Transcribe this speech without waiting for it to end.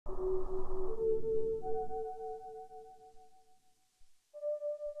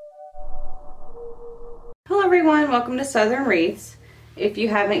Hello everyone, welcome to Southern Wreaths. If you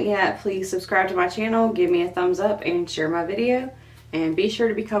haven't yet, please subscribe to my channel, give me a thumbs up, and share my video. And be sure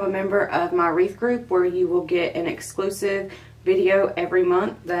to become a member of my wreath group where you will get an exclusive video every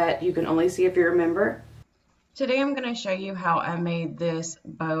month that you can only see if you're a member. Today I'm going to show you how I made this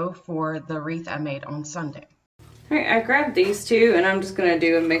bow for the wreath I made on Sunday. Alright, I grabbed these two and I'm just going to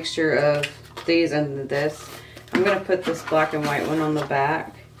do a mixture of these and this. I'm going to put this black and white one on the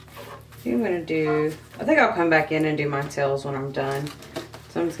back. I think I'll come back in and do my tails when I'm done.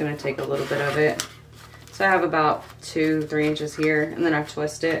 So I'm just going to take a little bit of it. So I have about 2-3 inches here, and then I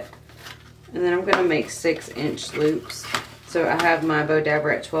twist it. And then I'm going to make 6-inch loops. So I have my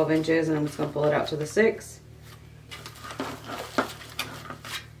Bowdabra at 12 inches, and I'm just going to pull it out to the 6.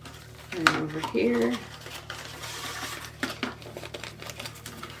 And over here,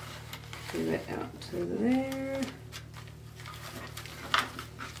 do it out to there.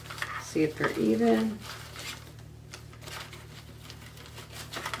 See if they're even.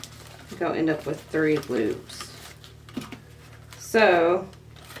 I think I'll end up with 3 loops. So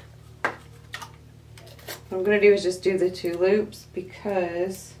what I'm going to do is just do the 2 loops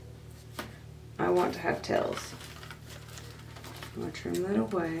because I want to have tails. I'm going to trim that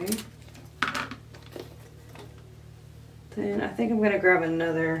away. Then I think I'm going to grab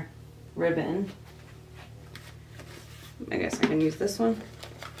another ribbon. I guess I can use this one.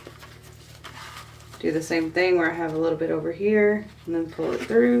 Do the same thing where I have a little bit over here and then pull it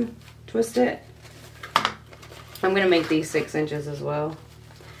through, twist it. I'm going to make these 6 inches as well.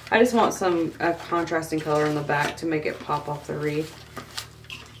 I just want some contrasting color on the back to make it pop off the wreath.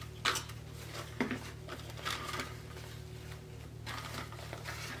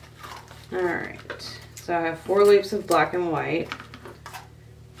 Alright, so I have 4 loops of black and white.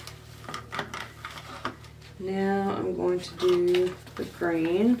 Now I'm going to do the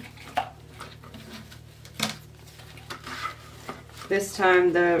green. This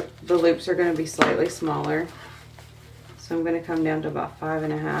time the loops are going to be slightly smaller. So I'm going to come down to about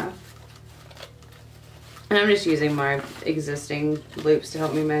 5.5. And I'm just using my existing loops to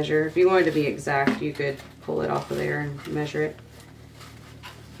help me measure. If you wanted to be exact, you could pull it off of there and measure it.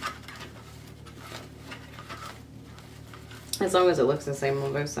 As long as it looks the same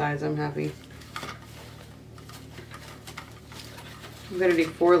on both sides, I'm happy. I'm going to do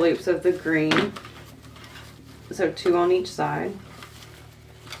 4 loops of the green. So 2 on each side.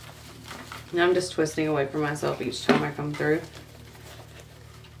 Now I'm just twisting away from myself each time I come through.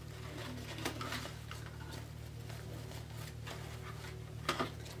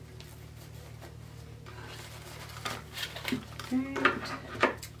 Right.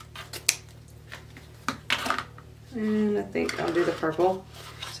 And I think I'll do the purple.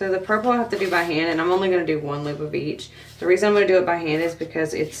 So the purple I have to do by hand, and I'm only going to do 1 loop of each. The reason I'm going to do it by hand is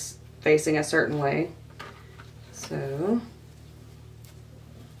because it's facing a certain way. So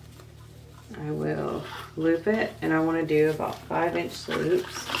I will loop it, and I want to do about 5-inch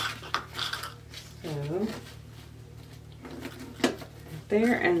loops. So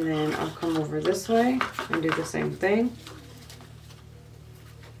there, and then I'll come over this way and do the same thing.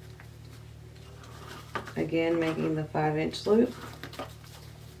 Again, making the 5-inch loop.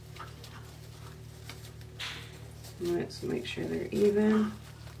 Let's make sure they're even.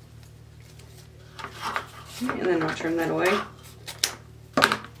 And then I'll trim that away.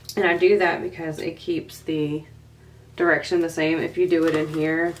 And I do that because it keeps the direction the same. If you do it in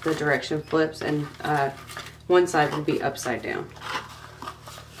here, the direction flips and one side will be upside down.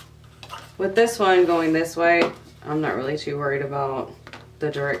 With this one going this way, I'm not really too worried about the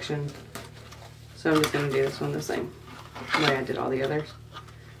direction. So I'm just going to do this one the same way I did all the others.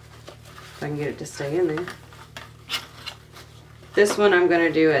 If I can get it to stay in there. This one I'm going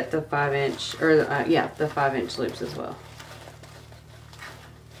to do at the 5-inch, or yeah, the 5-inch loops as well.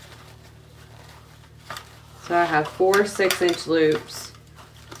 So I have 4 6-inch loops,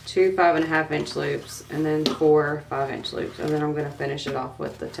 2 5.5-inch loops, and then 4 5-inch loops. And then I'm going to finish it off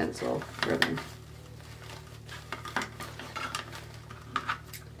with the tinsel ribbon.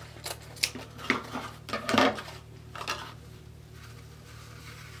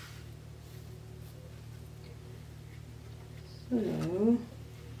 So I'm going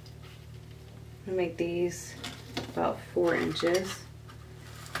to make these about 4 inches.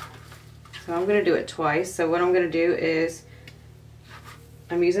 So I'm going to do it twice. So what I'm going to do is,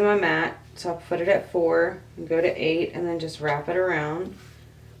 I'm using my mat, so I'll put it at 4 and go to 8 and then just wrap it around.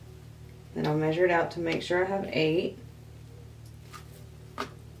 Then I'll measure it out to make sure I have 8. So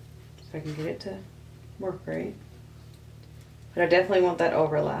I can get it to work right. but I definitely want that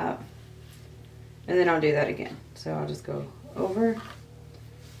overlap. And then I'll do that again. So I'll just go over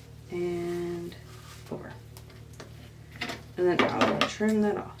and over. And then I'll trim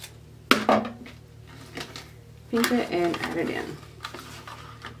that off. Pink it and add it in.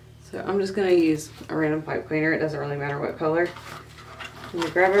 So I'm just gonna use a random pipe cleaner. It doesn't really matter what color. I'm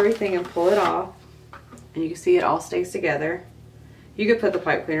gonna grab everything and pull it off. And you can see it all stays together. You could put the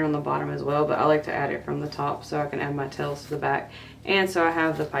pipe cleaner on the bottom as well, but I like to add it from the top so I can add my tails to the back. And so I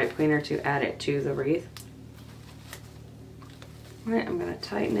have the pipe cleaner to add it to the wreath. All right, I'm gonna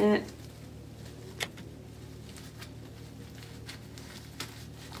tighten it.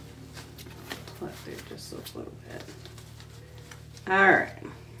 Flip through just a little bit. All right,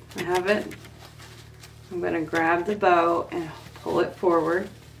 I have it. I'm gonna grab the bow and pull it forward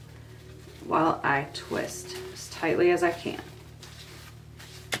while I twist as tightly as I can.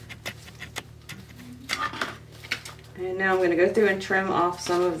 And now I'm going to go through and trim off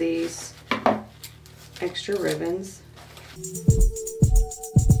some of these extra ribbons.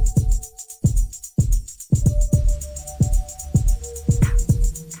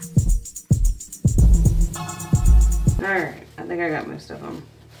 Alright, I think I got most of them.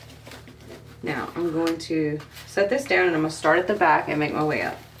 Now I'm going to set this down and I'm going to start at the back and make my way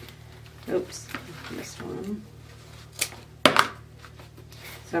up. Oops, this one.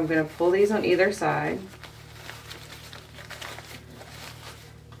 So I'm going to pull these on either side.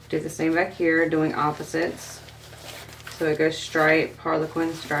 Do the same back here, doing opposites. So it goes stripe,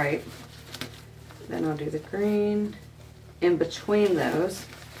 harlequin, stripe. Then I'll do the green in between those.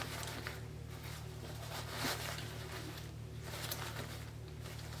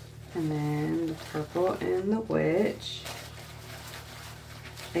 And then the purple and the witch.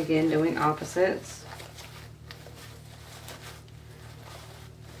 Again, doing opposites.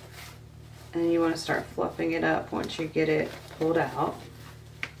 And you want to start fluffing it up once you get it pulled out.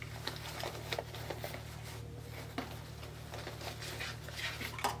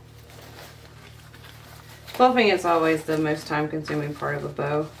 Fluffing is always the most time-consuming part of a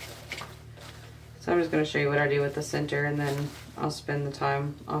bow. So I'm just going to show you what I do with the center, and then I'll spend the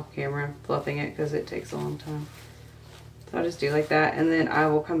time off camera fluffing it because it takes a long time. So I'll just do like that, and then I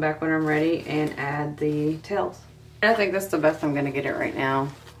will come back when I'm ready and add the tails. I think that's the best I'm going to get it right now.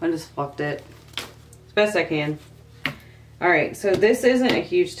 I just fluffed it as best I can. Alright, so this isn't a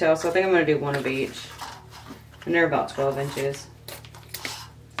huge tail, so I think I'm going to do one of each. And they're about 12 inches.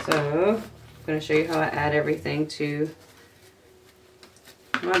 So I'm going to show you how I add everything to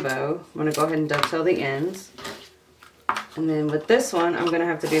my bow. I'm going to go ahead and dovetail the ends. And then with this one, I'm going to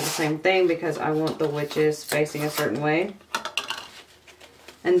have to do the same thing because I want the witches facing a certain way.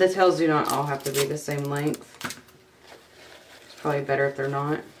 And the tails do not all have to be the same length. It's probably better if they're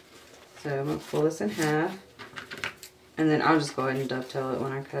not. So I'm going to pull this in half. And then I'll just go ahead and dovetail it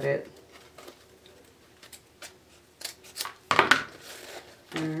when I cut it.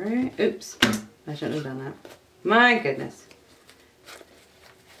 Alright, oops, I shouldn't have done that. My goodness.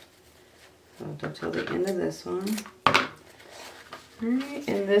 So I'll dovetail the end of this one. Alright,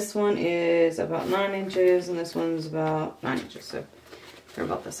 and this one is about 9 inches, and this one's about 9 inches, so they're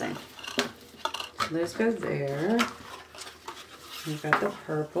about the same. So those go there. We've got the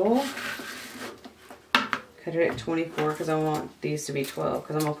purple. Cut it at 24 because I want these to be 12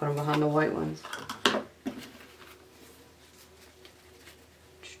 because I'm going to put them behind the white ones.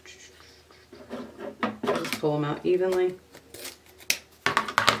 Just pull them out evenly.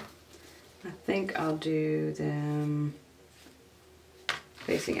 I think I'll do them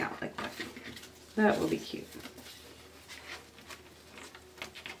facing out like that. That will be cute.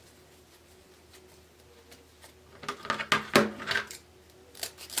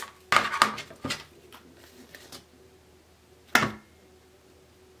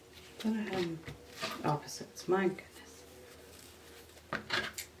 Thought I had opposites. My goodness.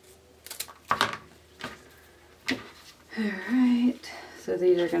 Alright, so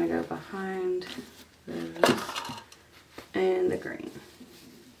these are going to go behind those and the green.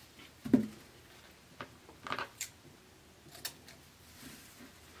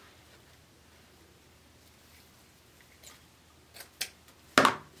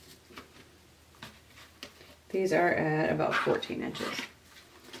 These are at about 14 inches.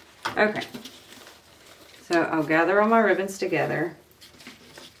 Okay, so I'll gather all my ribbons together.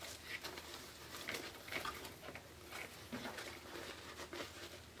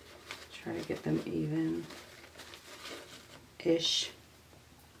 Try to get them even-ish.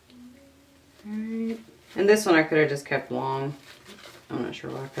 Alright, and this one I could have just kept long. I'm not sure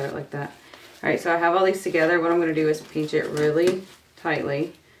why I cut it like that. Alright, so I have all these together. What I'm going to do is pinch it really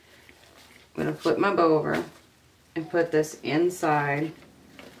tightly. I'm going to flip my bow over. and put this inside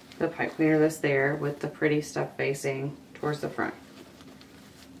the pipe cleaner that's there with the pretty stuff facing towards the front.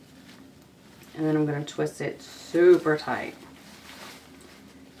 And then I'm going to twist it super tight.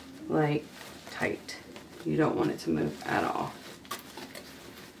 Like tight. You don't want it to move at all.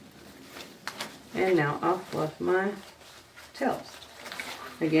 And now I'll fluff my tails.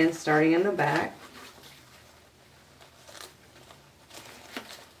 Again, starting in the back.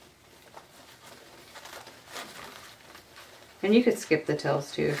 And you could skip the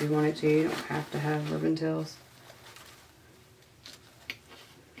tails too if you wanted to. You don't have to have ribbon tails.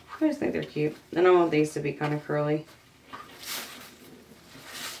 I just think they're cute. And I want these to be kind of curly.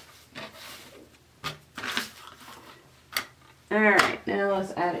 Alright, now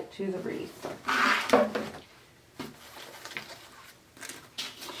let's add it to the wreath.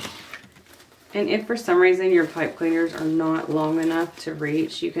 And if for some reason your pipe cleaners are not long enough to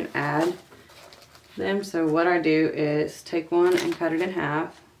reach, you can add them. So what I do is take one and cut it in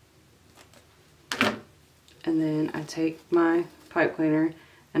half. And then I take my pipe cleaner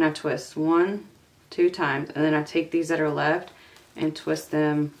and I twist 1, 2 times. And then I take these that are left and twist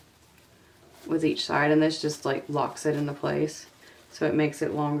them with each side. And this just like locks it into place. So it makes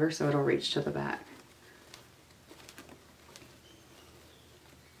it longer so it'll reach to the back.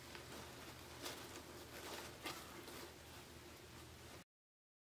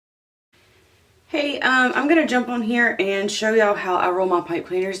 Hey, I'm going to jump on here and show y'all how I roll my pipe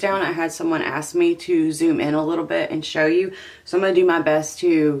cleaners down. I had someone ask me to zoom in a little bit and show you. So I'm going to do my best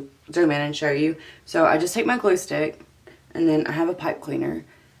to zoom in and show you. So I just take my glue stick and then I have a pipe cleaner.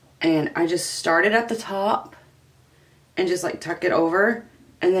 And I just start it at the top and just like tuck it over.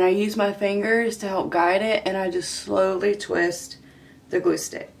 And then I use my fingers to help guide it and I just slowly twist the glue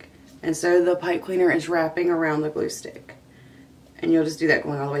stick. And so the pipe cleaner is wrapping around the glue stick. And you'll just do that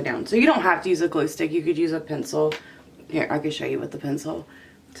going all the way down. So you don't have to use a glue stick. You could use a pencil. Here, I can show you with the pencil.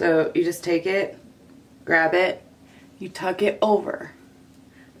 So you just take it, grab it, you tuck it over.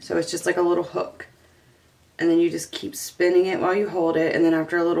 So it's just like a little hook. And then you just keep spinning it while you hold it. And then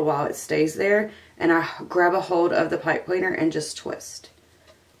after a little while it stays there. And I grab a hold of the pipe cleaner and just twist.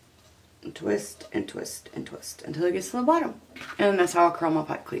 And twist and twist and twist until it gets to the bottom. And that's how I curl my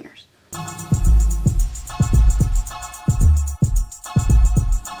pipe cleaners.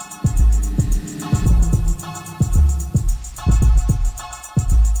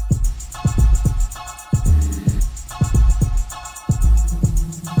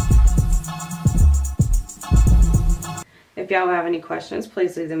 If y'all have any questions,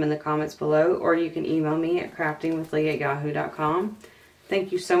 please leave them in the comments below, or you can email me at craftingwithlee@yahoo.com.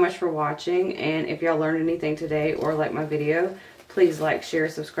 Thank you so much for watching, and if y'all learned anything today or like my video, please like, share,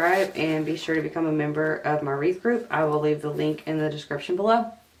 subscribe, and be sure to become a member of my wreath group. I will leave the link in the description below.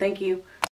 Thank you.